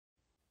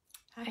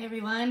Hi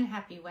everyone,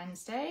 happy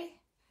Wednesday.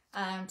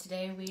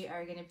 Today we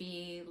are going to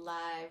be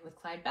live with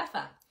Clyde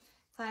Beffa.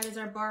 Clyde is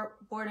our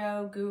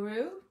Bordeaux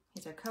guru.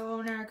 He's our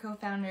co-owner,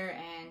 co-founder,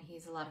 and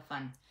he's a lot of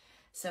fun.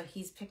 So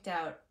he's picked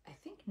out, I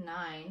think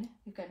 9.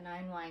 We've got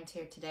 9 wines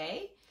here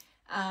today.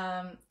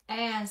 And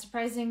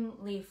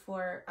surprisingly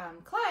for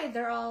Clyde,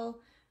 they're all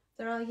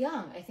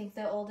young. I think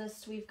the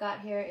oldest we've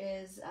got here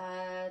is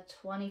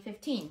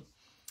 2015.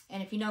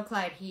 And if you know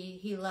Clyde,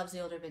 he loves the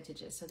older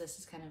vintages, so this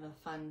is kind of a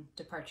fun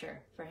departure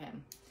for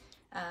him.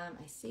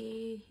 I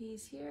see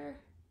he's here.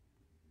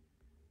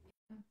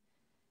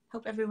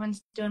 Hope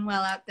everyone's doing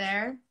well out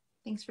there.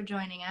 Thanks for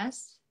joining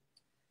us.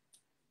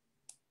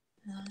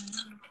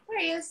 There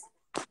he is.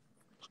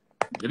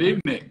 Good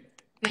evening.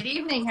 Good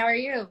evening. How are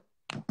you?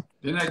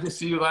 Didn't I just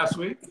see you last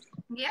week?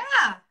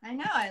 Yeah, I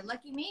know.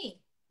 Lucky me.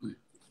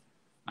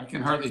 I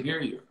can hardly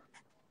hear you.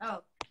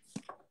 Oh.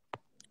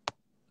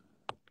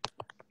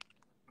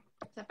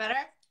 Is that better?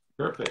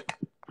 Perfect.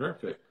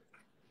 Perfect.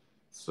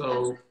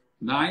 So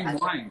 9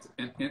 wines,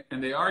 and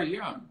they are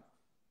young.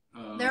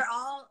 They're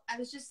all, I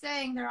was just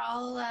saying, they're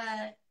all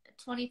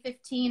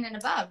 2015 and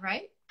above,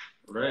 right?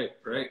 Right.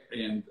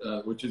 And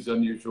which is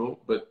unusual,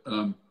 but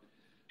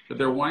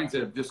they're wines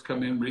that have just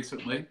come in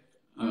recently.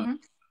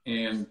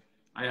 And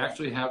I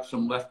actually have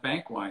some left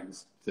bank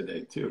wines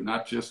today too,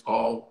 not just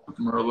all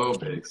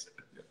Merlot based.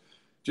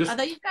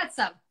 Although you've got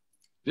some.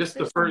 Just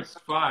the first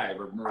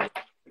 5 are Merlot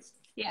based.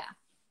 Yeah.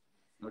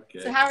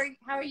 Okay. So how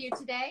are you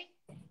today?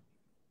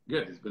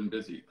 Good. It's been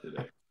busy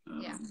today.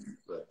 Yeah.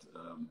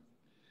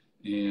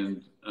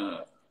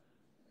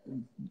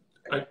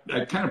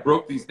 I kind of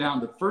broke these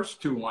down. The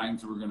first 2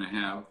 wines we're going to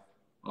have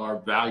are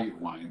value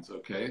wines.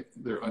 Okay,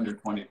 they're under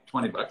 20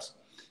 bucks,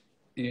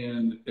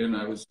 and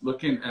I was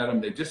looking at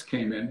them. They just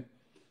came in.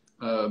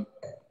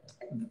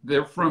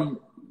 They're from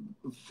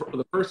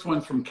the first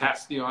one's from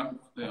Castillo.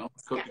 You know,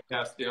 Côte de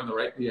Castillo.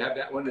 Right? You have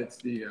that one. It's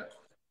the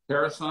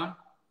Terrasson.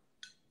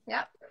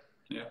 Yep.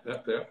 Yeah,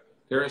 that there.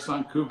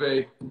 Terrasson,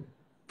 Cuvée,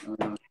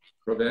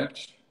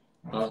 Prevenche.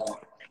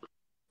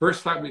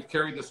 First time we've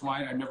carried this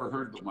wine. I've never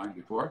heard the wine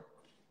before.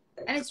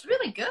 And it's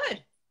really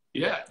good.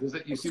 Yeah, is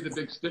it? You see the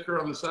big sticker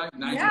on the side?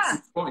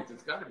 92 points.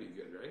 It's got to be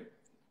good, right?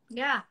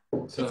 Yeah.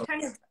 So,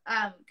 it's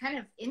kind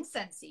of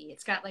incensey.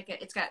 It's got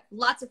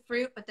lots of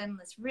fruit, but then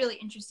this really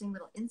interesting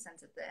little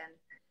incense at the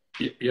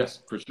end. Yes,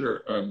 for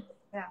sure.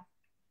 Yeah.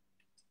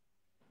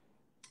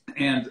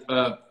 And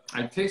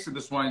I tasted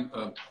this wine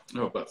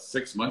about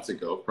 6 months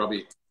ago,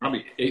 probably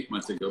 8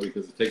 months ago,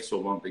 because it takes so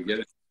long to get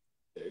it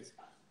these days.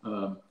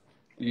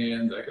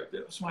 And I got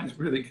this wine's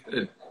really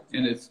good,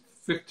 and it's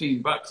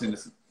 $15, and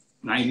it's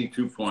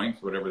 92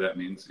 points, whatever that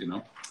means, you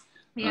know.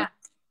 Yeah.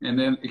 And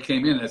then it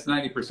came in as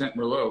 90%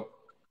 Merlot,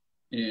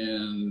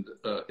 and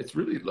it's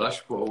really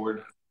lush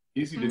forward,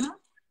 easy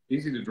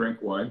to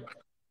drink wine.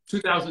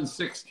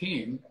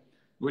 2016,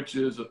 which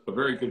is a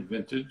very good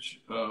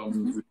vintage.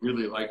 We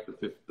really like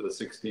the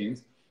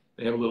 16s.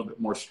 They have a little bit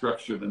more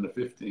structure than the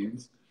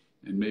 15s,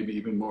 and maybe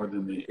even more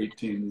than the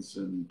 18s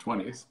and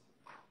 20s.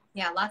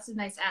 Yeah, lots of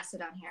nice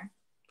acid on here,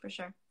 for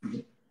sure.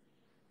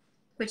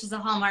 Which is a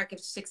hallmark of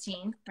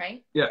 16,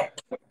 right? Yeah,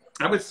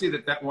 I would say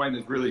that wine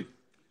is really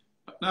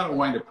not a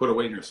wine to put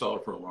away in your cellar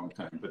for a long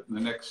time, but in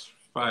the next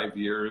 5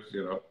 years,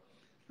 you know,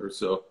 or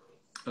so.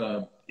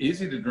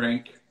 Easy to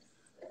drink.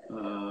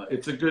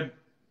 It's a good,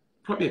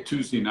 probably a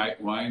Tuesday night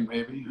wine,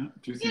 maybe. Huh?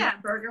 Tuesday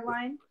night. Burger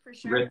wine, for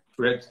sure.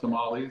 Red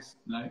tamales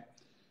night.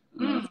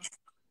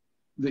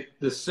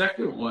 The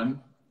second one,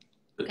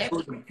 the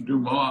Tour du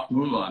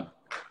Moulin.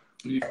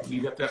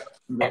 You got that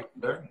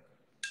there?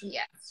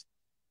 Yes.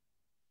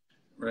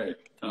 Right.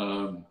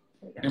 And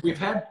we've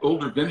had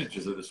older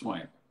vintages of this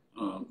wine,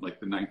 like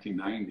the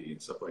 1990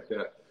 and stuff like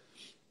that.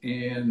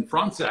 And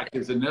Fronsac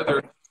is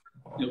another,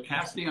 you know,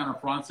 Castillo and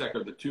Fronsac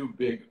are the 2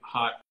 big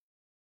hot.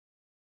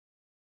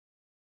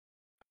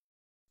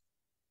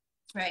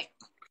 Right.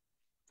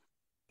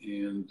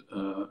 And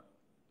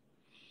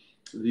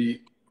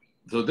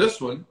so this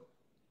one.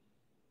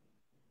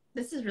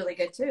 This is really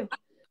good too.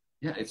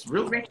 Yeah, it's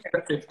really,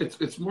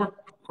 it's more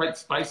quite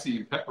spicy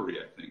and peppery,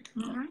 I think.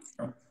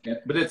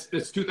 But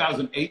it's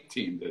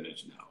 2018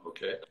 vintage now,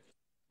 okay?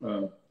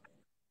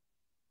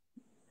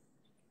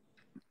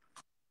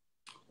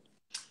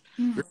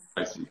 Very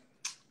spicy.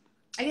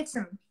 I get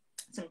some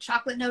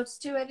chocolate notes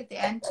to it at the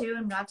end too,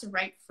 and lots of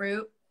ripe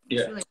fruit.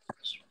 It's really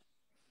rich.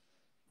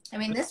 I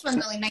mean, this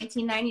one's only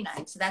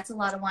 $19.99, so that's a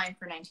lot of wine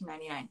for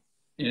 $19.99.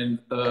 And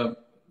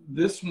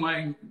this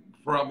wine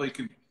probably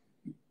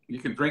you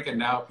can drink it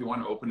now if you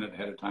want to open it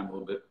ahead of time a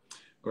little bit,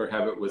 or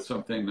have it with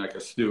something like a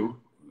stew.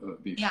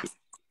 Beef stew. It'd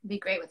be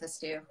great with a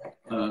stew.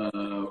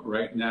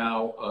 Right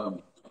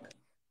now,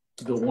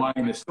 the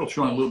wine is still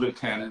showing a little bit of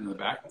tannin in the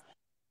back,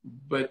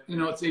 but you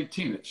know it's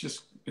 18. It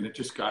just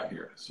got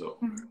here, so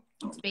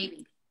it's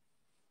baby.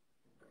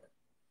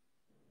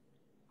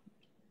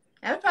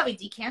 I would probably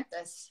decant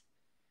this.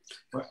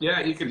 Well,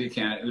 yeah, you could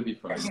decant it. It'll be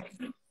fine.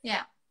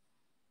 Yeah.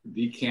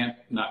 Decant,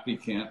 not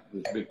decant.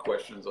 There's big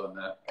questions on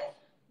that.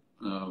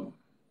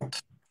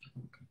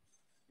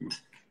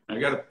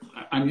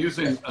 I'm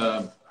using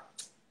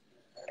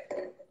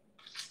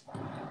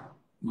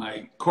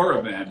my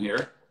Coravan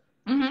here,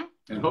 Mm-hmm.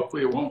 and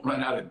hopefully it won't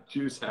run out of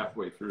juice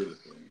halfway through the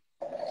thing.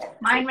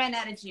 Mine ran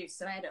out of juice,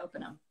 so I had to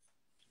open them.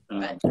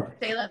 But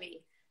c'est la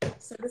vie.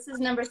 So this is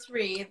number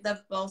 3,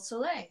 the Beau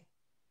Soleil.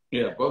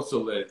 Yeah, Beau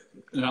Soleil.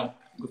 Now,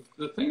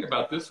 the thing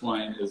about this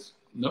wine is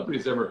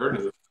nobody's ever heard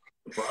of the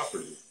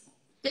property.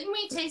 Didn't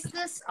we taste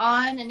this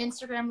on an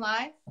Instagram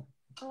Live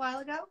a while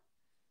ago?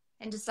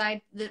 And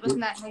wasn't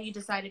that how you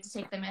decided to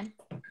take them in?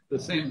 The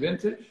same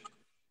vintage?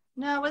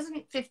 No, it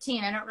wasn't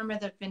 15. I don't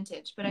remember the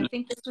vintage, but I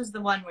think this was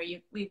the one where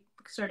we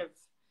sort of.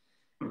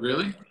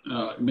 Really?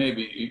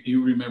 Maybe.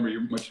 You remember,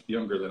 you're much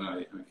younger than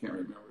I can't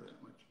remember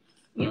that much.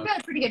 You've got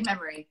a pretty good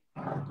memory.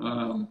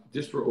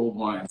 Just for old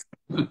wine.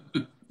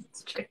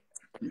 It's true.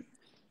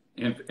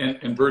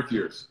 And birth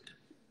years.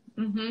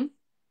 Mm-hmm.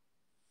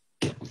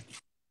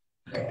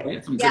 We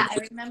had some I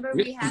remember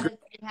we had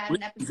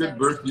an episode. Good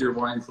birth year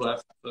wines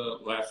last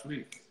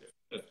week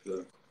at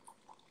the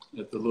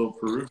little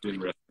Peruvian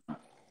restaurant.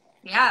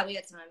 Yeah, we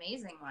had some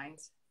amazing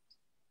wines.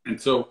 And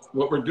so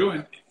what we're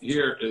doing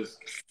here is,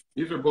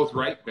 these are both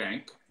right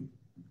bank.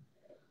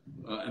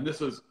 And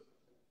this is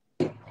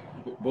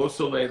Beau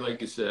Soleil, like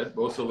you said,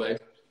 Beau Soleil.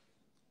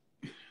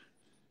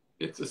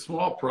 It's a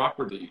small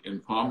property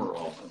in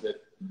Pomerol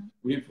that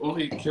we've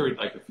only carried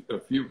like a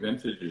few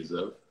vintages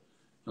of.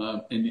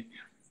 And,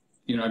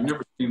 you know, I've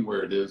never seen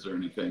where it is or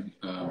anything.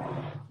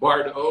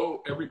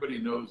 Bordeaux, everybody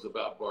knows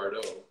about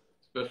Bordeaux,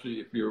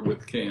 especially if you're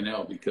with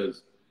K&L,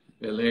 because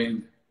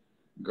Elaine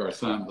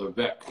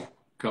Garçon-Levesque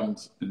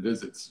comes and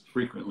visits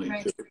frequently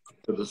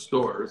to the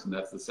stores, and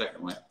that's the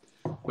second one.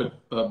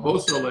 But Beau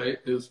Soleil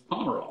is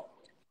Pomerol.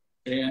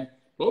 And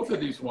both of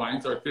these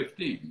wines are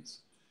 15s.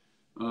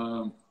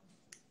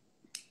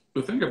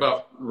 The thing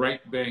about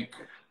right bank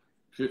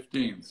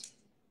 15s,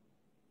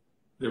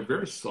 they're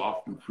very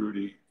soft and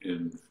fruity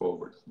and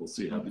forward. We'll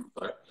see how they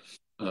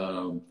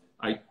are.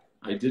 I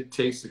did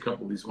taste a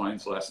couple of these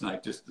wines last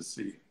night just to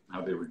see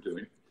how they were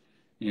doing,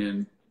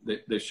 and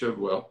they showed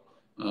well.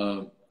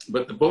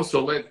 But the Beau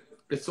Soleil,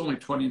 it's only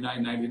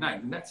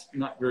 $29.99, and that's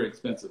not very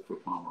expensive for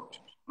Pomerol.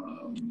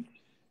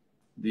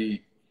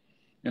 The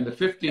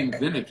 15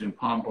 vintage in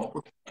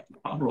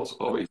Pomerol's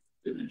always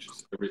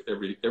vintages.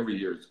 Every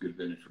year is good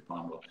vintage for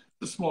Pomerol.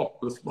 It's a small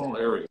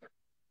area,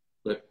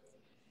 but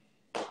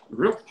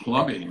real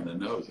plummy in the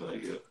nose that I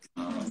get.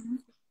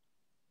 And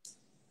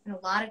a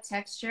lot of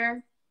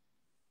texture.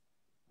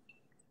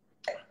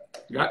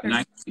 Got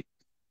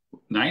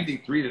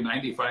 93 to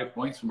 95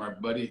 points from our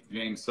buddy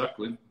James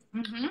Suckling.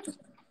 Mm-hmm.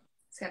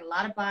 It's got a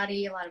lot of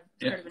body, a lot of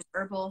sort of an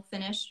herbal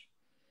finish.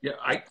 Yeah,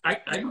 I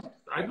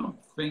don't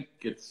think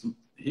it's.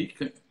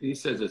 He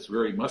says it's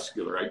very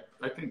muscular.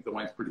 I think the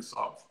wine's pretty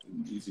soft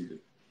and easy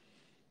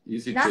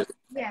to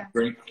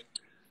drink.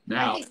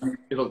 Now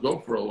it'll go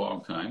for a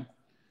long time,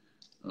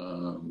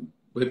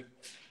 but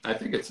I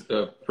think it's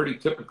pretty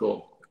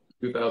typical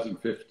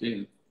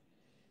 2015.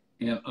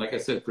 And like I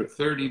said, for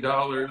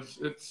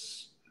 $30,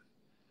 it's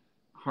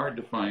hard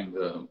to find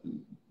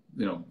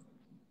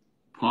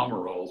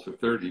Pomerols for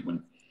 $30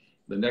 when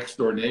the next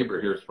door neighbor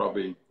here is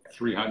probably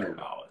 $300.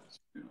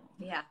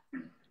 Yeah.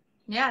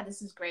 Yeah,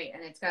 this is great.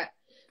 And it's got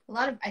a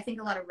lot of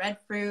red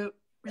fruit,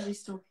 really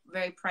still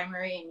very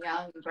primary and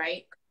young and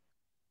bright.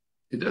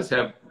 It does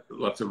have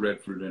lots of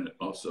red fruit in it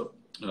also,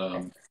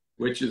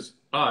 which is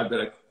odd,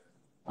 but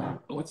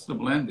what's the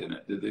blend in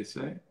it? Did they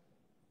say?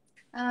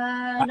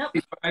 Nope.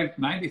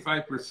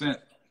 95%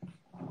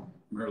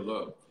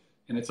 Merlot,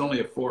 and it's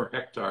only a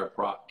 4-hectare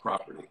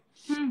property.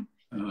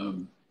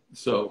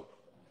 So,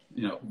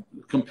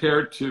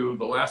 compared to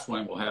the last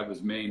wine we'll have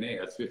is Meyney,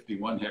 that's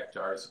 51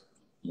 hectares,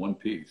 one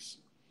piece.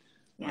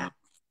 Yeah.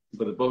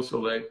 But the Beau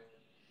Soleil,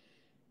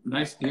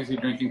 nice, easy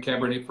drinking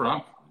Cabernet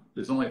Franc,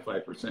 there's only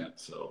 5%.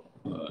 So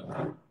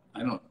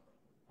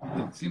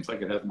it seems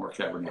like it has more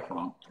Cabernet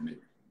Franc to me.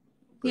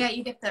 But, yeah,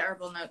 you get the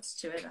herbal notes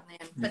to it on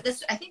the end. But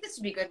I think this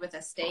would be good with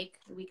a steak,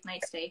 a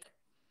weeknight steak.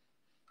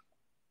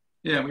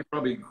 Yeah,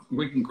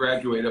 we can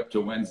graduate up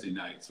to Wednesday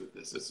nights with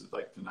this. This is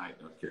like tonight,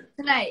 okay?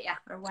 Tonight, yeah,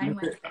 or wine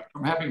Wednesday.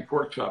 I'm having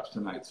pork chops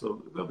tonight,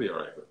 so they'll be all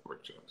right with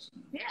pork chops.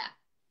 Yeah.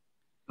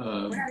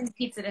 We're having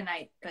pizza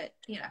tonight, but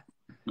You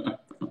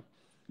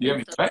have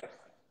any what?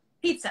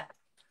 Pizza.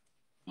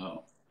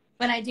 Oh.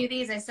 When I do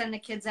these, I send the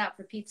kids out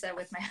for pizza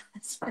with my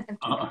husband.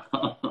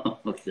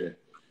 Okay.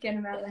 Get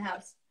them out of the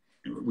house.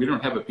 We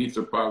don't have a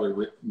pizza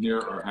parlor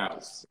near our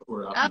house.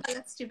 We're out.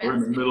 That's too bad. We're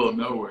in the middle of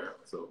nowhere.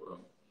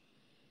 So,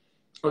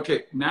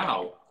 okay,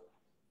 now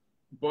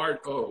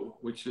Bordeaux,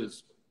 which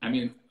is, how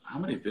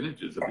many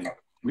vintages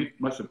we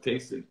must have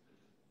tasted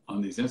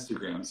on these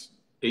Instagrams?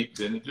 8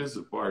 vintages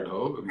of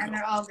Bordeaux. And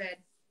they're all good.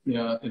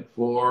 Yeah, and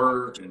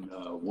 4 and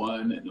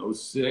 1 and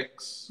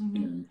 06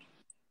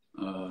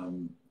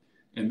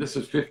 and this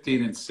is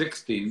 15 and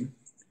 16.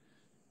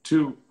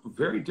 2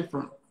 very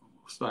different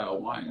style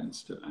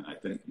wines. I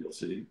think you'll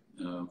see.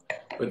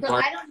 But so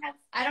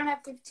I don't have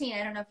 15.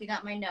 I don't know if you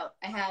got my note.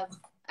 I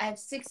have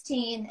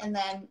 16 and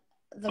then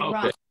the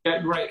rum.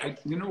 Yeah, right.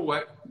 You know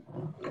what?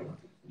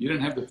 You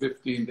didn't have the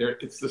 15 there.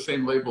 It's the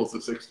same label as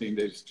the 16.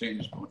 They just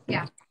changed one.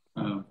 Yeah.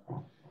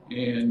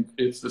 And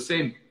it's the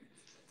same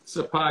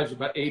cepage,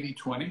 about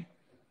 80-20.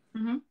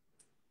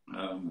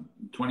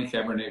 20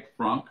 Cabernet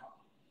Franc.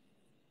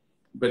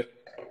 But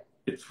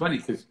it's funny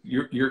because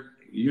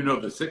you know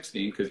the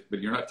 16,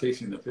 but you're not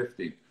tasting the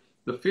 15.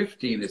 The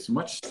 15 is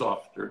much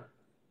softer,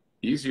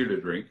 easier to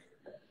drink,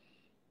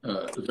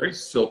 very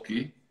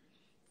silky,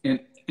 and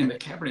the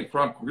Cabernet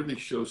Franc really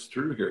shows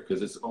through here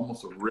because it's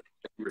almost a red,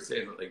 like you were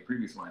saying, like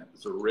previous wine.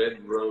 It's a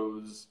red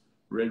rose,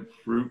 red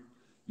fruit.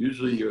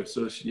 Usually you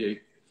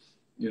associate,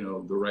 you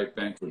know, the right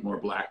bank with more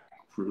black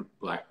fruit,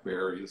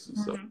 blackberries and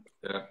stuff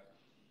like that.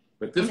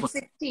 But this one,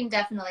 16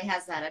 definitely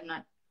has that. I'm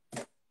not.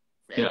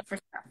 Yeah. For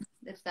sure.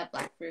 It's that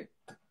black fruit.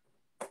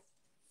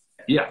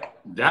 Yeah,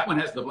 that one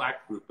has the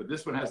black fruit, but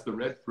this one has the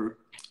red fruit,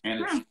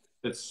 and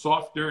it's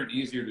softer and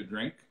easier to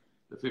drink.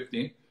 The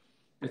 15,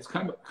 it's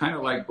kind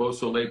of like Beau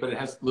Soleil, but it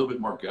has a little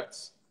bit more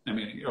guts. I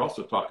mean, you're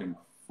also talking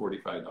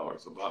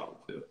 $45 a bottle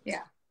too.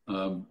 Yeah.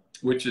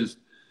 Which is,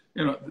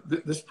 you know,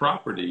 this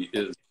property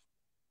is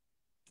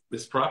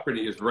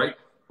right.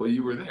 Well,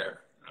 you were there.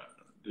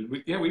 Did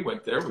we? Yeah, we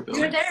went there with the.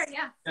 You were there,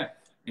 yeah. Yeah,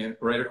 and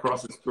right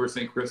across the Tour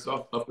St.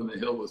 Christophe, up in the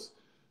hill was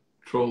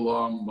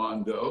Trolong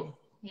Mondo.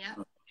 Yeah.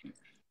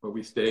 Where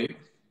we stayed,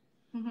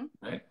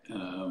 right?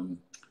 And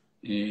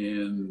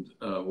Pavillon's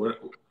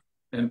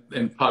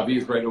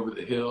right over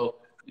the hill,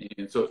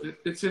 and so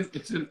it's a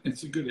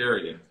good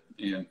area,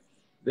 and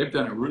they've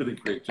done a really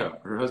great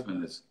job. Her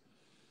husband has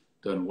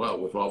done well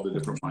with all the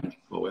different wines,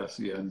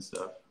 Boessia and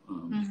stuff.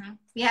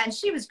 Yeah, and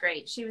she was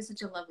great. She was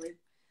such a lovely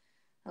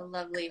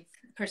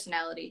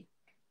personality.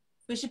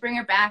 We should bring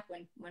her back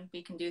when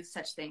we can do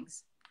such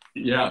things.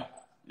 Yeah.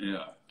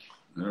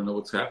 I don't know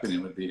what's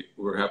happening with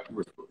we're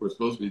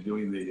supposed to be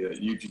doing the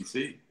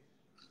UGC.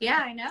 Yeah,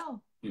 I know.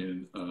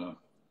 In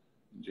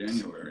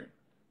January.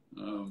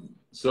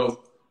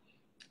 So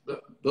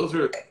those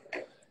are,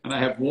 and I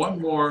have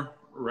one more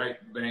right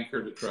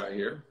banker to try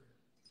here,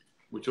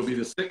 which will be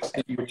the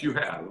 16, which you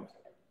have.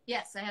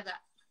 Yes, I have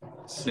that.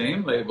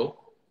 Same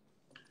label,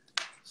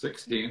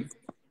 16,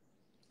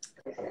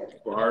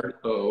 Barde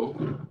O.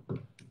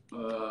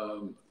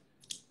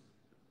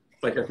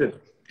 Like I said,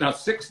 now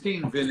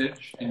 16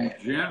 vintage in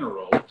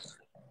general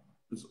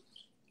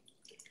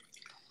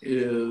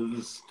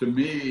is to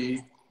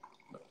me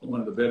one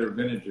of the better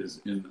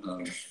vintages in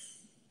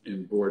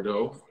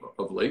Bordeaux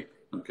of late.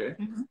 Okay,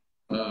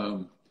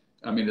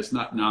 I mean it's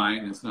not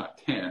 9, it's not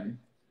 10,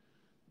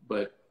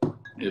 but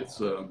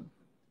it's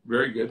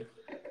very good.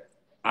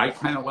 I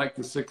kind of like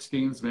the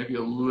 16s, maybe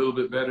a little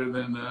bit better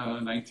than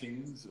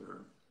 19s,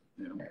 or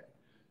you know.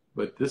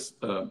 But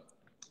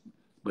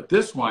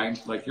this wine,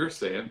 like you're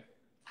saying,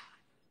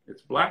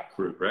 it's black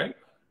fruit, right?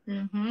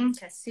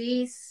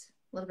 Cassis,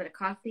 a little bit of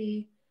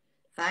coffee,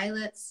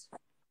 violets.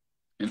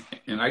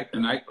 And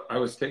I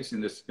was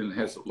tasting this, and it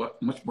has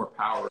much more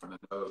power in the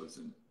nose,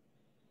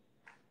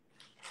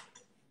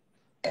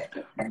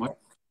 and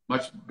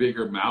much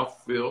bigger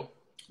mouthfeel.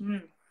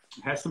 It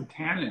has some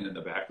tannin in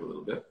the back a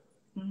little bit.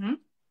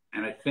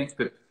 And I think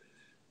that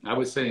I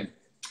was saying,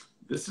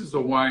 this is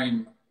a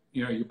wine,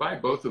 you know, you buy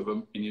both of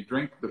them and you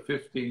drink the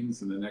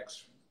 15s in the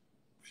next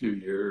few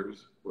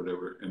years,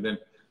 whatever. And then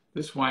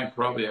this wine,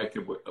 probably I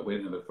could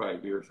wait another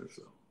 5 years or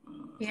so.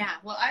 Yeah,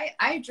 well,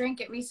 I drank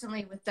it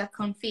recently with duck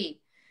confit,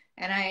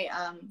 and I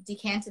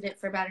decanted it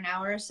for about an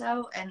hour or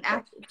so. And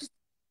after,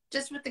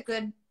 just with a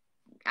good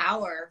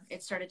hour,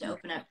 it started to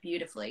open up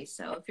beautifully.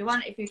 So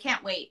if you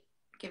can't wait,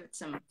 give it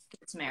some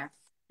air.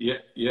 Yeah,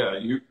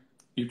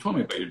 you told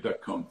me about your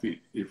duck confit.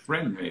 Your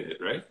friend made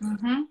it, right?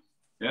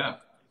 Yeah,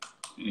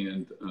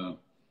 and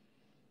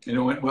it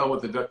went well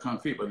with the duck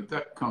confit, but the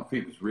duck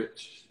confit is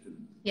rich.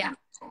 Yeah,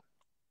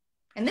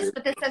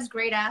 but this has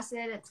great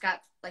acid. It's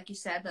got, like you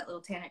said, that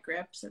little tannic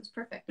grip, so it's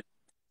perfect.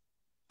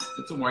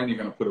 It's a wine you're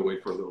going to put away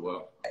for a little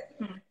while,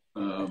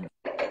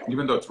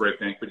 even though it's right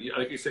bank. But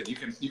like you said, you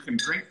can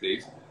drink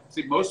these.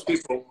 See, most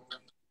people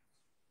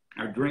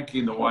are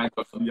drinking the wine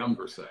on the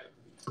younger side.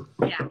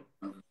 Yeah,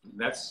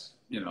 that's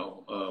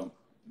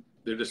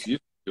they're just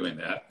used to doing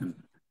that. And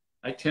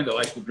I tend to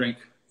like to drink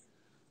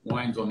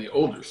wines on the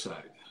older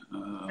side.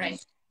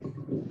 Right.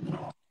 In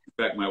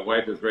fact, my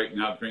wife is right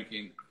now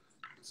drinking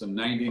some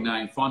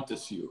 99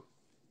 Fontesquieu.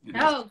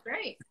 Oh,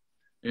 great.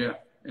 Yeah.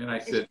 And I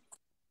said,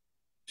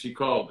 she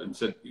called and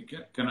said,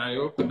 can I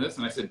open this?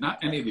 And I said,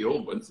 not any of the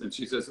old ones. And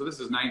she says, so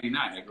this is 99.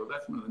 I go,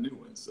 that's one of the new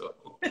ones. So.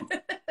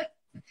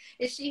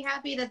 Is she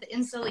happy that the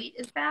Insolite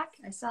is back?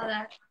 I saw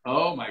that.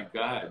 Oh my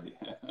God.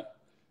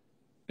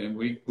 And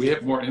we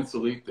have more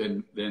Insolite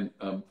than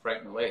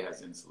Frank Millet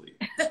has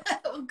Insolite.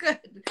 Well, good,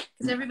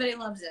 because everybody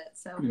loves it.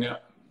 So. Yeah.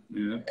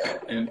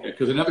 And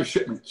because another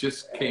shipment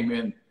just came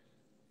in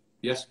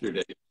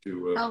yesterday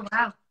to. Oh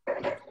wow.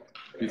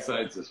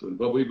 Besides this one,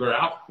 but we were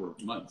out for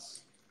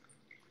months.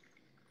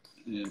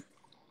 And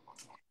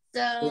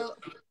so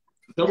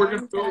we're going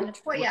to go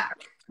to Pauillac.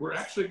 We're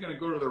actually going to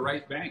go to the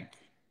right bank.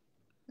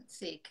 Let's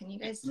see. Can you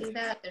guys see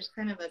that? There's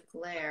kind of a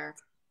glare.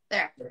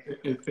 There.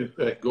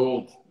 That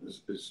gold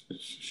is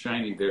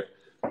shiny there.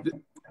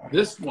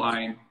 This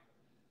wine,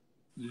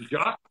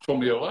 Jacques told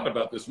me a lot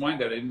about this wine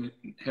that I didn't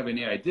have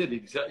any idea.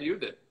 Did he tell you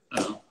that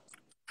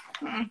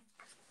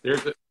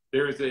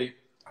there's a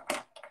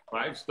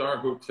 5-star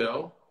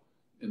hotel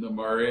in the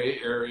Marais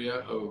area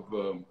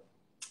of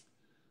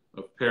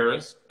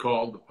Paris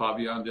called the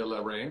Pavillon de la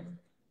Reine?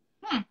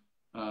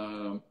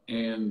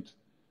 And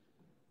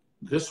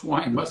this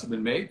wine must have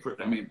been made for,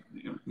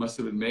 must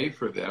have been made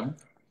for them.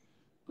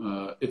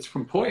 It's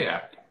from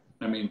Pauillac.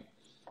 And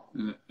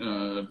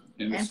for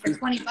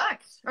 $20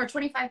 or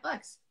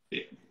 $25.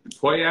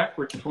 Pauillac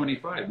for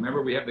 25.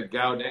 Remember, we had the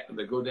Godin that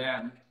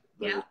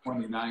was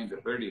 29 to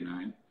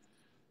 39.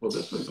 Well,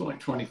 this was only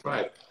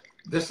 25.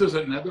 This is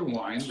another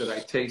wine that I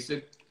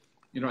tasted.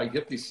 I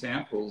get these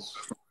samples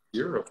from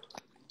Europe,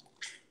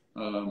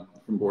 from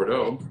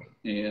Bordeaux,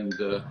 and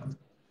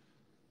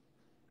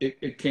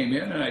it came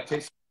in, and I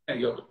tasted it. I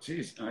go,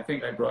 geez, and I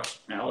think I brought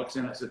Alex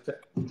in. I said,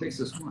 taste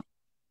this one.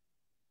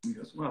 He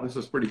goes, wow, this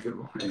is pretty good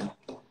wine.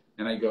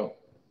 And I go,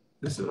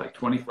 this is like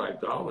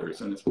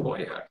 $25, and it's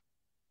Pauillac.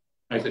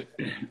 I said,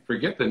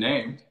 forget the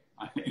name.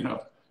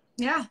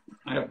 Yeah.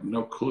 I have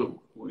no clue,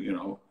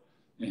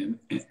 and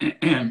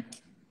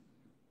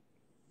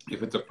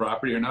if it's a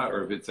property or not,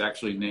 or if it's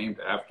actually named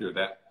after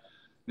that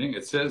thing.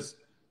 It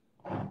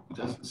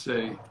doesn't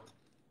say.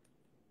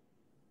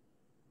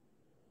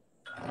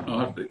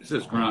 Oh, it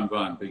says Grand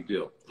Bon, big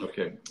deal.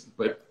 Okay,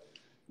 but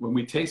when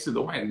we tasted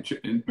the wine,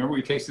 and remember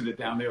we tasted it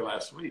down there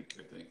last week,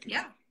 I think.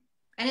 Yeah,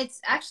 and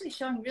it's actually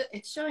showing.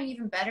 It's showing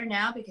even better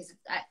now because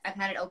I've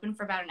had it open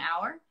for about an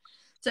hour.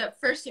 So at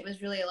first it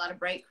was really a lot of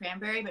bright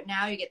cranberry, but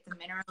now you get the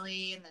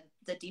minerally and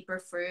the deeper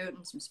fruit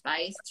and some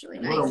spice. It's really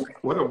nice.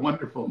 What a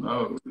wonderful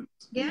nose.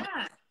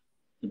 Yeah.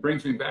 It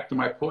brings me back to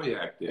my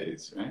Pauillac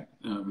days, right?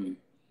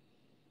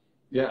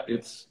 Yeah,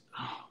 it's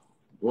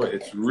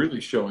really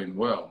showing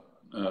well.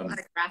 A lot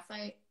of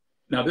graphite.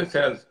 Now this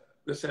has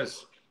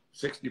 64%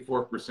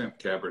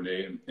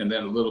 Cabernet and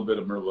then a little bit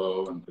of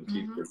Merlot and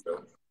Petit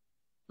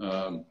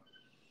Verdot.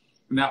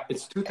 Now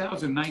it's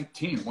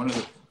 2019, one of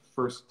the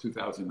first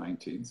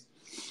 2019s,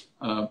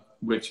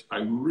 which I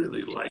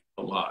really like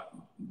a lot,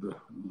 the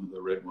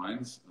red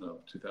wines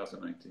of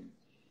 2019.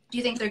 Do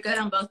you think they're good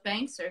on both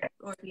banks, or do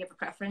you have a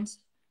preference?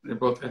 I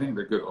think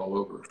they're good all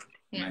over.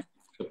 Yeah.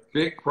 The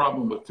big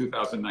problem with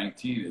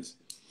 2019 is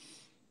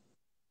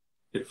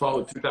it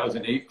followed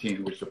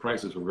 2018, which the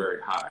prices were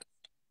very high.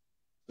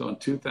 So in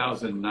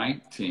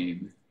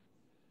 2019,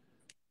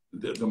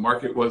 the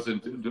market it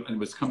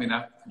was coming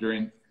up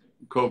during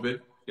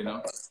COVID,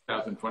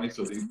 2020.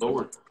 So they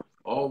lowered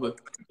all the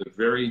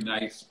very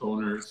nice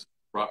owners'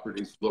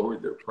 properties,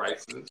 lowered their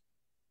prices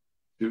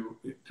to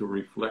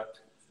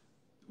reflect.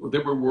 Well, they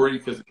were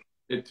worried because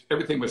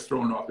everything was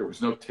thrown off. There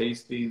was no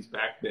tastings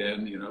back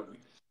then,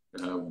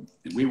 and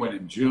we went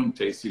in June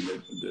tasting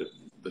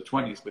the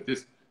 20s, but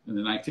this in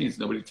the 19s,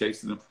 nobody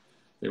tasted them.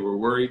 They were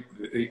worried.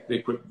 They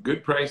put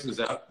good prices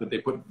out, but they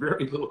put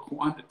very little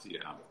quantity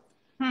out.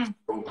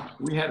 So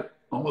we had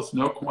almost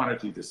no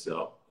quantity to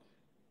sell,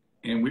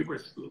 and we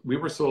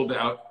were sold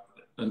out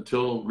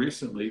until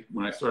recently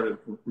when I started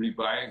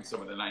rebuying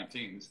some of the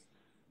 19s.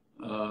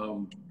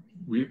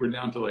 We were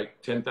down to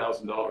like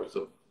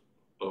 $10,000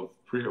 of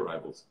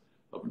pre-arrivals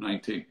of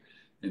 19,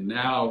 and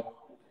now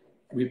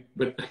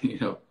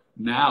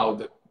now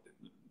that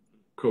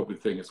COVID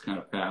thing has kind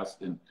of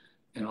passed, and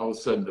all of a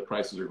sudden the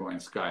prices are going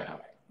sky high.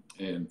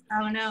 And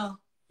oh no.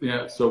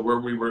 Yeah, so where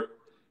we were,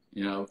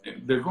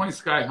 they're going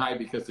sky high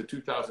because the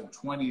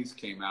 2020s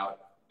came out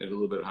at a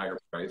little bit higher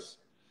price.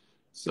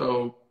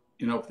 So,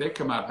 if they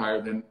come out higher,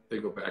 then they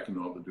go back and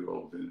all the do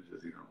old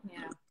vintages,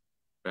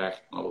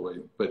 back all the way.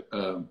 But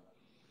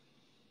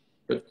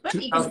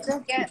you can still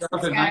get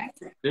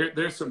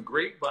there's some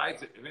great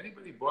buys. If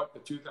anybody bought the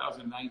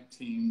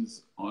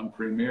 2019s on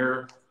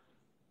Premier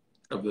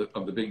of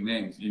the big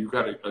names, you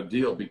got a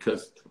deal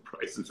because the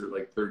prices are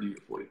like 30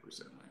 to 40%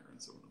 higher on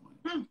some of the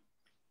wines.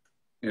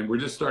 And we're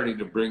just starting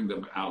to bring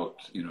them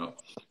out.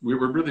 We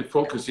were really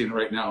focusing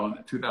right now on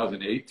the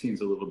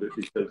 2018s a little bit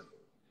because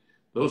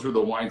those were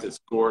the wines that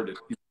scored at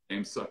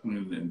James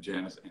Suckman and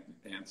Janice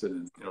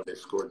Anson, and they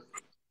scored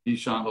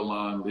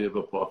Chandelier,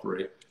 Lieva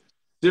Pofferet.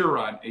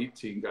 Ciron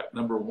 18 got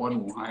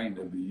 $1 wine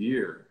of the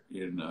year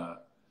in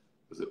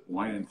was it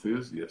Wine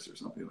Enthusiast or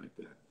something like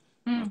that.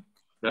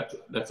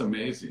 That's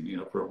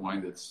amazing, for a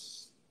wine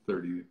that's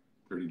 $39.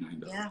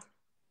 Yeah.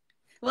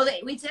 Well,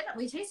 we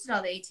tasted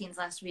all the 18s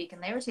last week,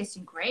 and they were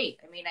tasting great.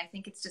 I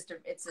think it's just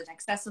it's an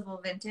accessible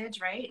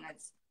vintage, right? And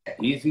it's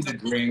easy to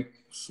drink,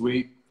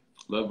 sweet,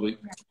 lovely.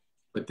 Yeah.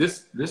 But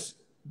this is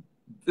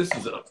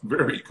a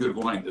very good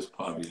wine. This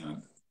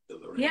Pavillon.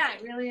 Yeah,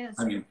 it really is.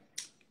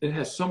 It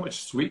has so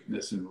much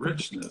sweetness and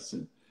richness,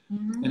 and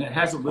it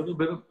has a little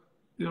bit of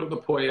the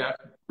Pauillac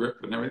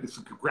grip and everything. There's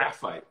some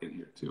graphite in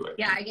here too.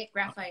 I get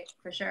graphite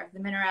for sure. The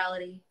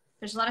minerality.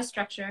 There's a lot of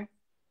structure,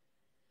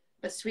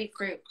 but sweet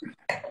fruit.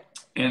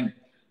 And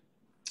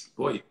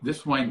boy,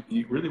 this wine,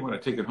 you really want to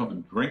take it home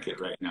and drink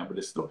it right now, but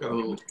it's still got a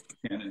little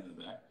tannin in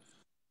that.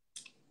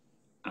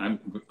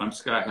 I'm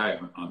sky high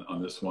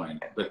on this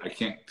wine, but I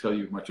can't tell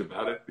you much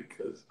about it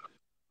because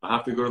I'll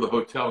have to go to the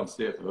hotel and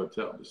stay at the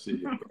hotel to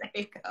see There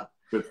you go.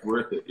 if it's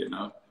worth it, you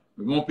know.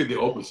 It won't be the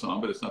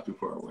Obasan, but it's not too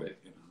far away,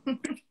 you know.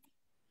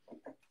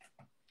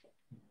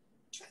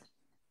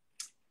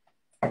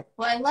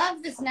 Well, I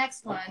love this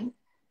next one.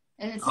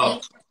 And it's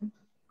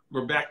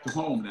we're back to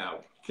home now.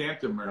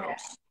 Cantermerle.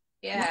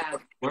 Yeah.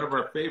 One of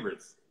our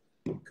favorites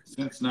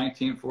since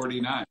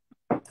 1949.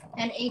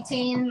 And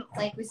 18,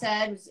 like we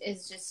said,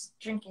 is just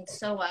drinking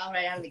so well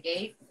right out of the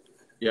gate.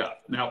 Yeah.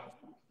 Now,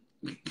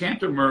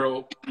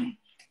 Cantermerle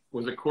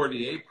was a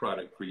Cordier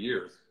product for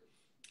years,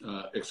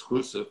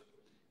 exclusive,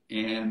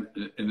 and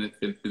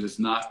it is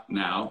not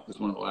now. It's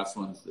one of the last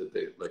ones that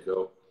they let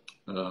go.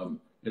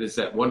 It is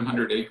that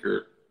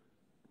 100-acre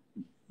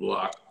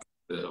block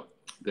that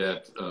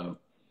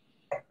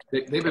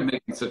they've been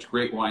making such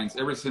great wines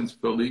ever since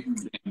Philippe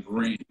and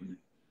Reine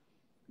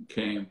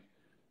came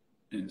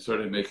and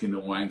started making the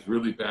wines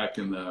really back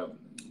in the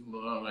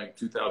like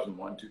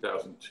 2001,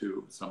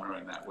 2002, somewhere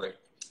in that way.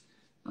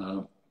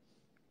 And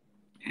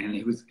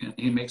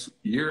he makes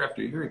year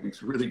after year, he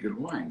makes really good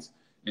wines.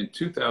 In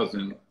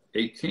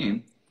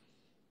 2018,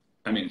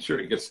 I mean, sure,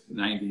 he gets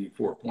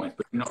 94 points,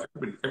 but you know,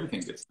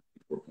 everything gets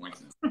 94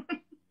 points.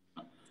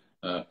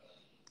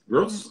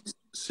 Real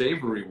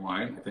savory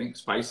wine, I think,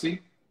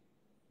 spicy.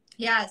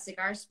 Yeah,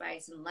 cigar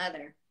spice and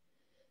leather.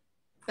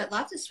 But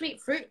lots of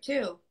sweet fruit,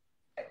 too.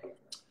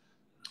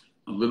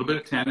 A little bit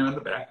of tannin on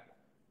the back.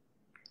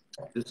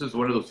 This is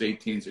one of those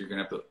 18s that you're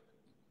going to have to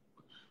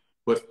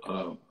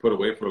put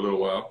away for a little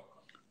while.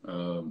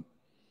 A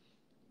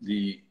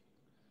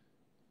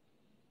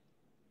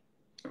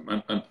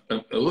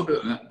little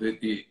bit of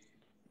the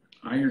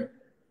iron.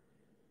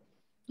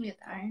 You get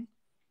the iron.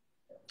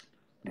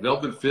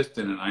 Velvet fist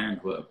and an iron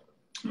glove.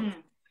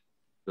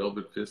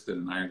 Velvet fist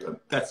and an iron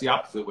glove. That's the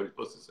opposite of what you're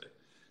supposed to say.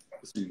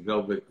 It's the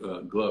velvet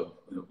glove.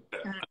 You know,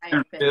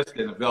 iron fist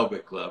and a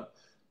velvet glove.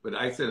 But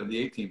I said in the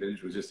 18th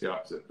vintage was just the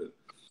opposite. But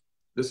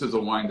this is a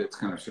wine that's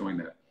kind of showing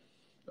that.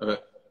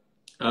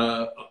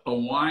 A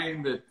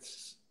wine that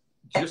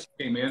just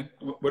came in.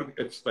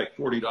 It's like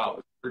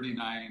 $40,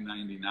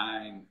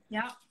 $39.99.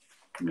 Yeah.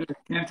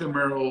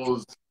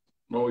 Cantermerle's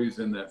always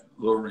in that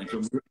low range,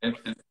 and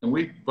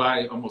we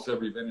buy almost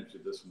every vintage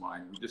of this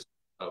wine. We just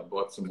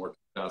bought some more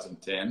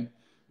 2010,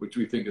 which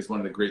we think is one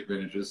of the great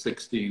vintages.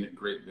 16, a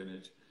great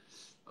vintage.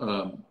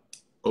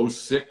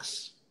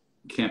 06,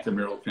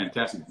 Cantermerle,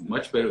 fantastic,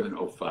 much better than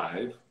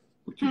 05,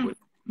 which you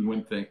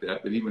wouldn't think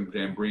that, but even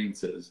Van Breen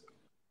says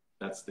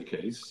that's the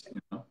case.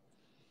 You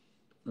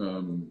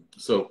know,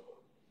 so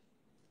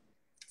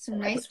some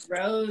nice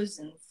rose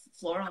and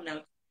floral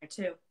notes there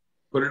too.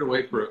 Put it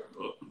away for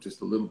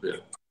just a little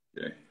bit.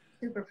 Okay.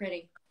 Super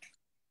pretty.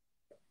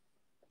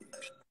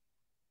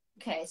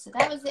 Okay, so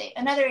that was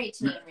another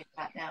 18 we've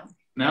got now.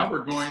 Now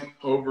we're going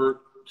over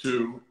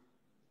to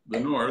the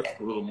north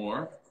a little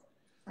more.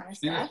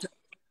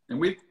 And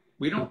we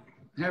don't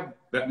have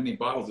that many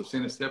bottles of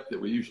St-Estephe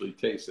that we usually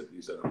taste at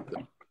these.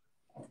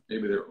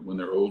 Maybe when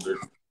they're older.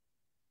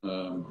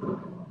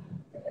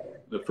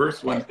 The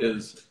first one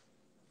is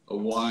a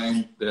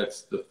wine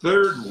that's the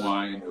third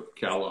wine of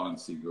Calon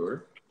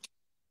Segur.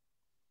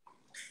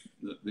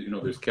 You know,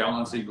 there's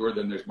Calon Segur,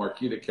 then there's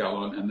Marquis de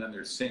Calon, and then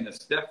there's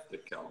St-Estephe de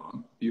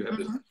Calon. You have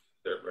this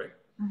there, right?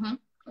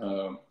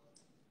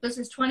 This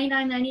is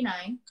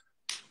 $29.99.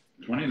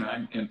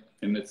 29, and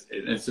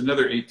it's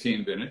another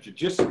 18 vintage. It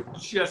just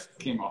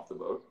came off the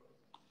boat.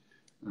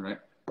 All right,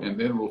 and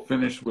then we'll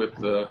finish with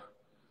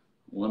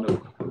one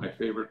of my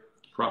favorite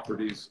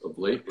properties of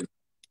late, and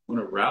one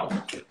of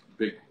Ralph's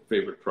big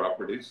favorite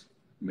properties,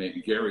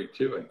 Gary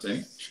too, I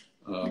think.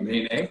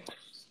 Meyney.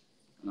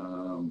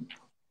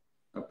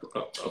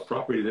 A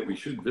property that we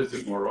should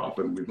visit more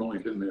often. We've only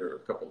been there a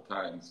couple of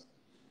times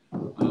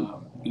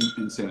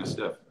in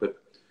St-Estephe.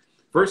 But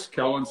first,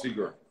 Calon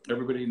Segur.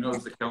 Everybody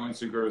knows that Calon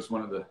Segur is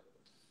one of the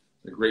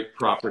great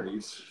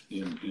properties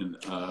in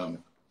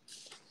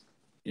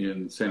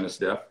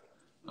St-Estephe.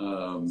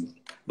 The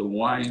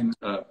wine,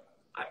 I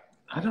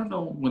don't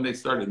know when they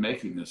started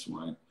making this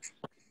wine.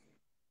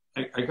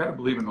 I got to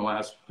believe in the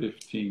last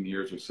 15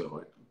 years or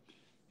so.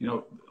 You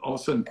know, all of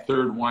a sudden,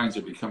 third wines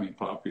are becoming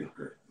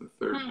popular. The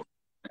third wine.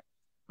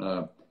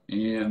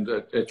 And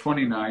at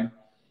 29,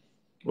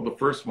 well, the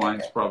first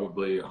wine's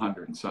probably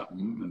 100 and something,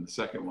 and the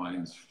second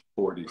wine's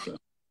 40 something.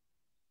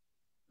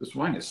 This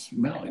wine is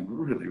smelling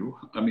really,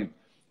 I mean,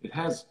 it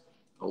has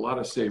a lot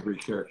of savory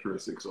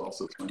characteristics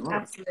also.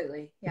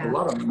 Absolutely, yeah. A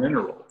lot of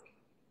mineral.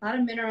 A lot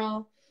of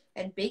mineral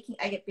and baking.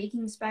 I get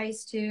baking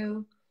spice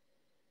too.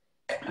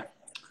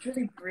 It's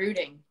really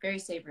brooding, very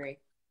savory.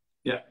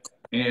 Yeah,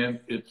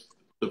 and it's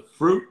the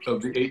fruit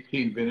of the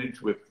 18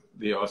 vintage with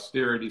the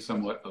austerity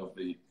somewhat of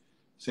the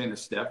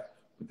St-Estephe,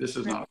 but this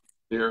is not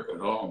there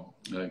at all.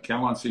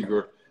 Calon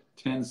Segur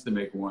tends to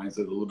make wines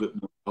that are a little bit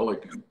more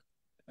elegant.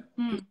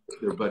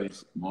 Their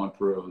buddies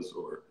Montrose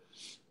or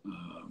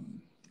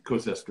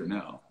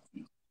Côte-Esternelle.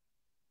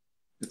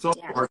 It's all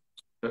hard.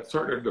 It's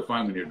hard to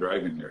find when you're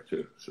driving there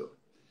too. So,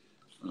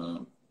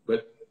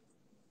 but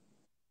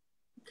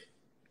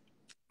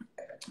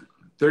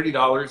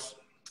 $30,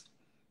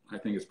 I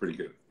think it's pretty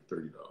good.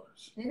 $30.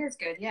 It is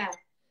good, yeah.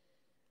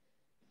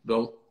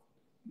 The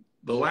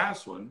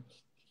last one.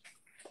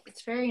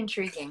 It's very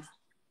intriguing.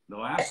 The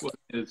last one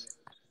is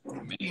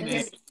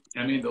Meyney.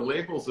 I mean, the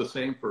label's the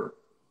same for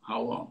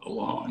how long? A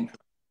long time.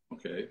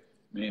 Okay,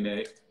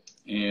 Meyney.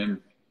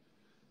 And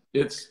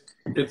it's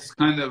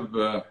kind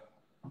of,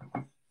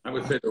 I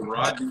would say, the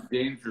Rodney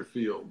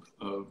Dangerfield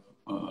of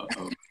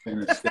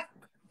St-Estephe.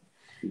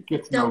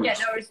 Don't get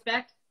no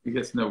respect. He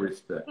gets no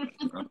respect.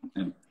 Right?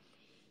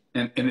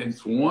 And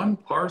it's one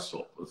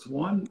parcel. It's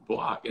one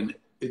block. And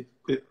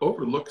it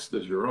overlooks the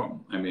Gironde.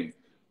 I mean,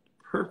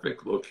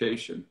 perfect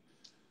location.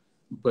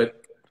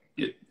 But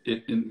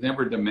it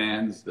never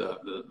demands the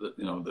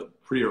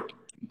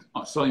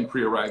selling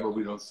pre-arrival.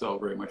 We don't sell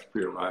very much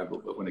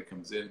pre-arrival, but when it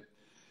comes in,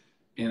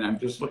 and I'm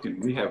just looking,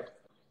 we have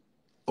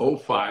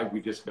 05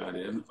 we just got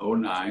in,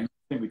 09. I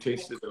think we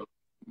tasted it.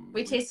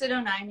 We tasted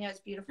 09, yeah, it's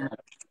beautiful.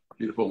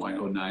 Beautiful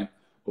wine, 09,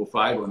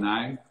 05,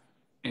 09.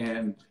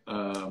 And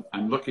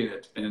I'm looking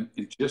at, and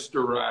it just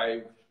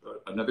arrived,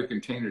 another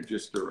container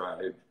just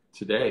arrived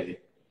today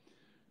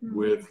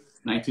with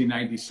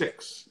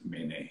 1996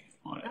 Meyney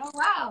on it. Oh,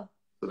 wow.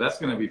 So that's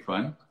going to be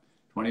fun.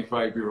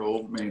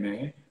 25-year-old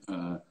Meyney.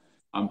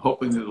 I'm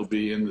hoping it'll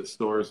be in the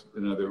stores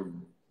another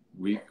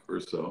week or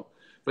so.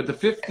 But the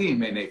 15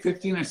 Meyney,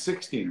 15 and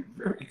 16,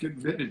 very good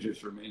vintages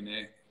for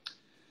Meyney.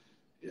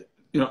 You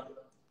know,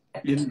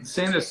 in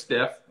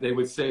Saint-Estephe, they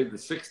would say the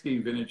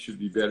 16 vintage should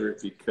be better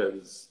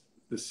because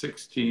the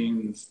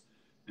 16s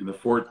and the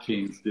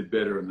 14s did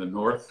better in the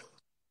north,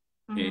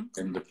 and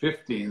the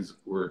 15s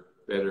were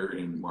better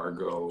in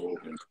Margaux.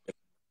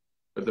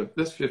 But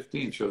this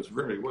 15 shows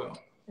very well.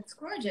 It's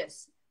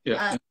gorgeous.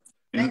 Yeah.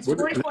 And it's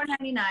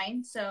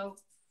 $44.99, so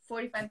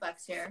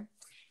 $45 here.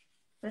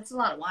 That's a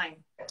lot of wine.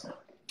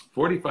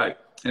 45.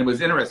 And it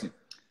was interesting.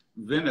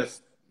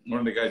 Venice, one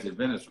of the guys at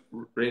Venice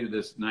rated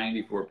this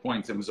 94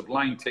 points. It was a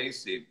blind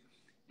tasting.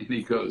 And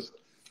he goes,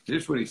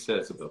 here's what he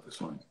says about this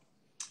wine.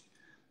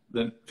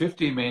 The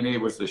 15 Meyney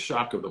was the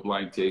shock of the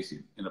blind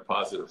tasting in a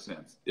positive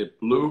sense. It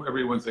blew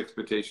everyone's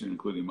expectation,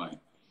 including mine.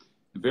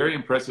 Very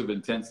impressive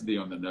intensity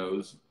on the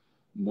nose,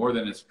 more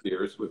than its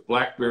peers, with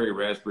blackberry,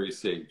 raspberry,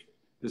 sage.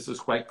 This is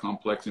quite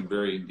complex and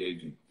very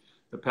engaging.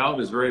 The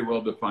palate is very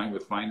well defined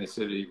with fine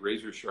acidity,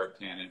 razor sharp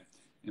tannin,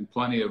 and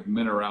plenty of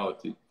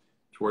minerality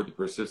toward the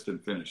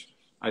persistent finish.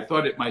 I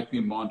thought it might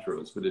be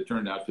Montrose, but it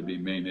turned out to be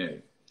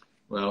Meyney.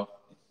 Well,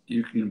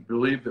 you can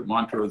believe that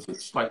Montrose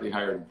is slightly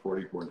higher than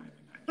 $44.99.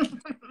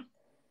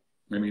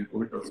 I mean,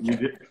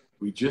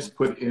 we just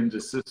put into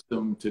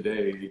system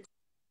today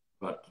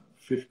about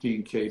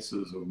 15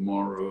 cases of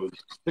Montrose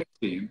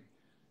 16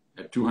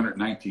 at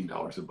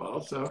 $219 a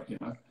bottle. So, you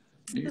know,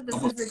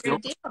 this is a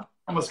good deal.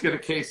 Almost get a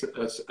case, a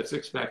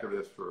 6-pack of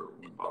this for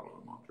one bottle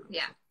of Montrose.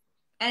 Yeah,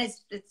 and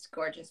it's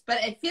gorgeous,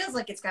 but it feels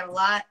like it's got a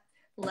lot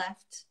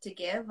left to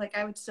give. Like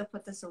I would still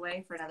put this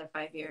away for another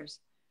 5 years.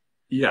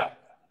 Yeah,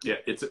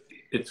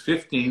 it's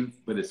 15,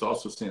 but it's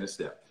also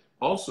Saint-Estephe.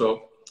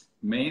 Also,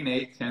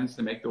 Meyney tends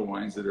to make the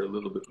wines that are a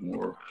little bit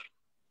more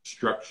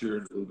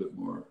structured, a little bit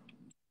more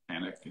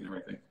tannic and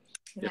everything.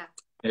 Yeah,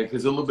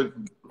 because a little bit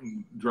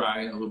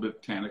dry and a little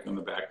bit tannic on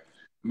the back.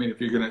 I mean,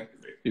 if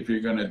you're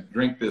gonna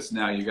drink this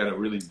now, you got to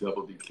really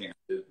double decant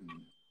it.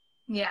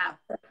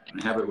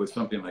 And have it with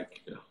something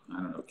like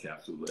I don't know,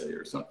 Cassoulet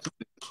or something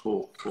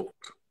full.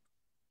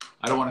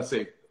 I don't want to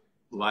say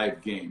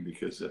live game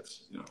because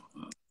that's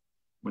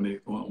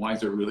when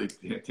wines are really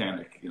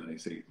tannic, they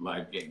say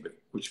live game, but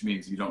which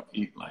means you don't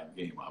eat live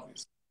game,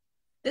 obviously.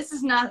 This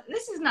is not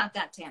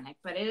that tannic,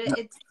 but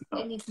it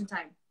needs some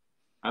time.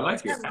 I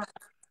like it.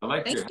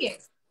 Thank you.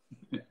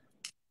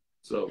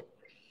 So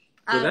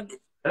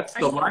that's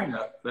the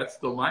lineup. That's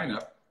the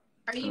lineup.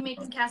 Are you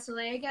making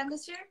Cassoulet again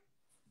this year?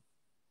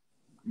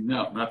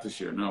 No, not this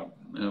year. No,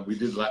 we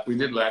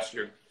did last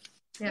year.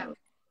 Yeah.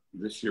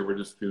 This year we're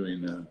just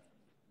doing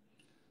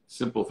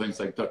simple things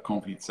like duck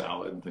confit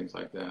salad and things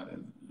like that,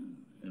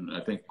 and I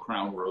think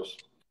crown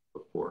roast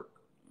of pork,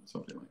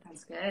 something like that.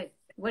 That's good.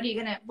 What are you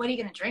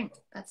gonna drink?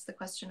 That's the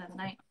question of the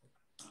night.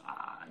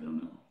 I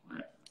don't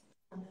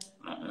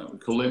know.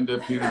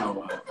 Kalinda, Pinot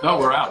Noir. No,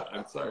 we're out.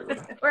 I'm sorry.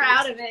 We're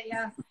out of it.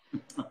 Yeah.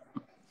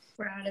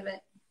 We're out of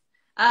it.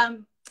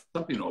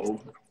 Something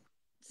old.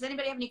 Does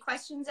anybody have any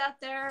questions out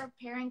there?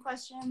 Pairing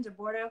questions or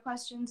Bordeaux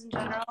questions in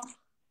general?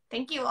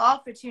 Thank you all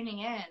for tuning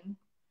in.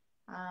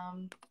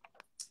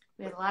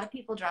 We had a lot of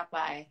people drop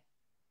by.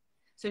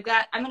 So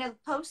I'm going to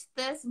post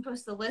this and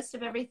post the list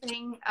of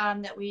everything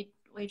that we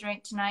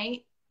drank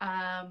tonight.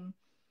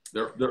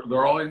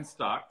 They're all in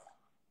stock.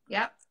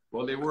 Yep.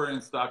 Well, they were in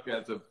stock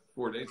as of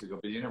 4 days ago,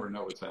 but you never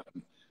know what's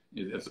happening.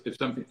 If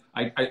something,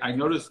 I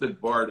noticed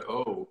that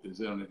Bordeaux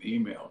is on an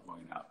email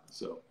going out.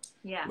 So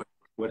yeah,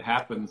 what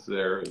happens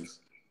there is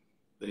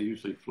they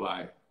usually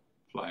fly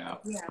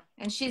out. Yeah,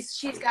 and she's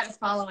got a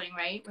following,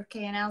 right, with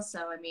KNL.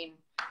 So I mean,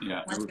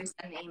 yeah, once we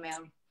send an email,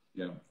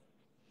 yeah.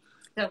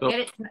 So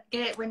get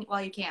it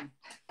while you can.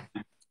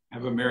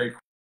 Have a Merry.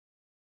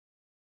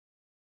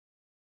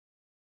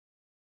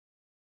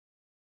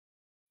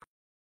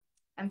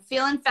 I'm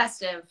feeling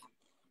festive.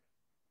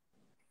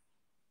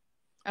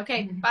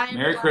 Okay, bye.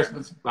 Merry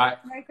Christmas. Bye.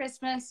 Merry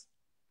Christmas.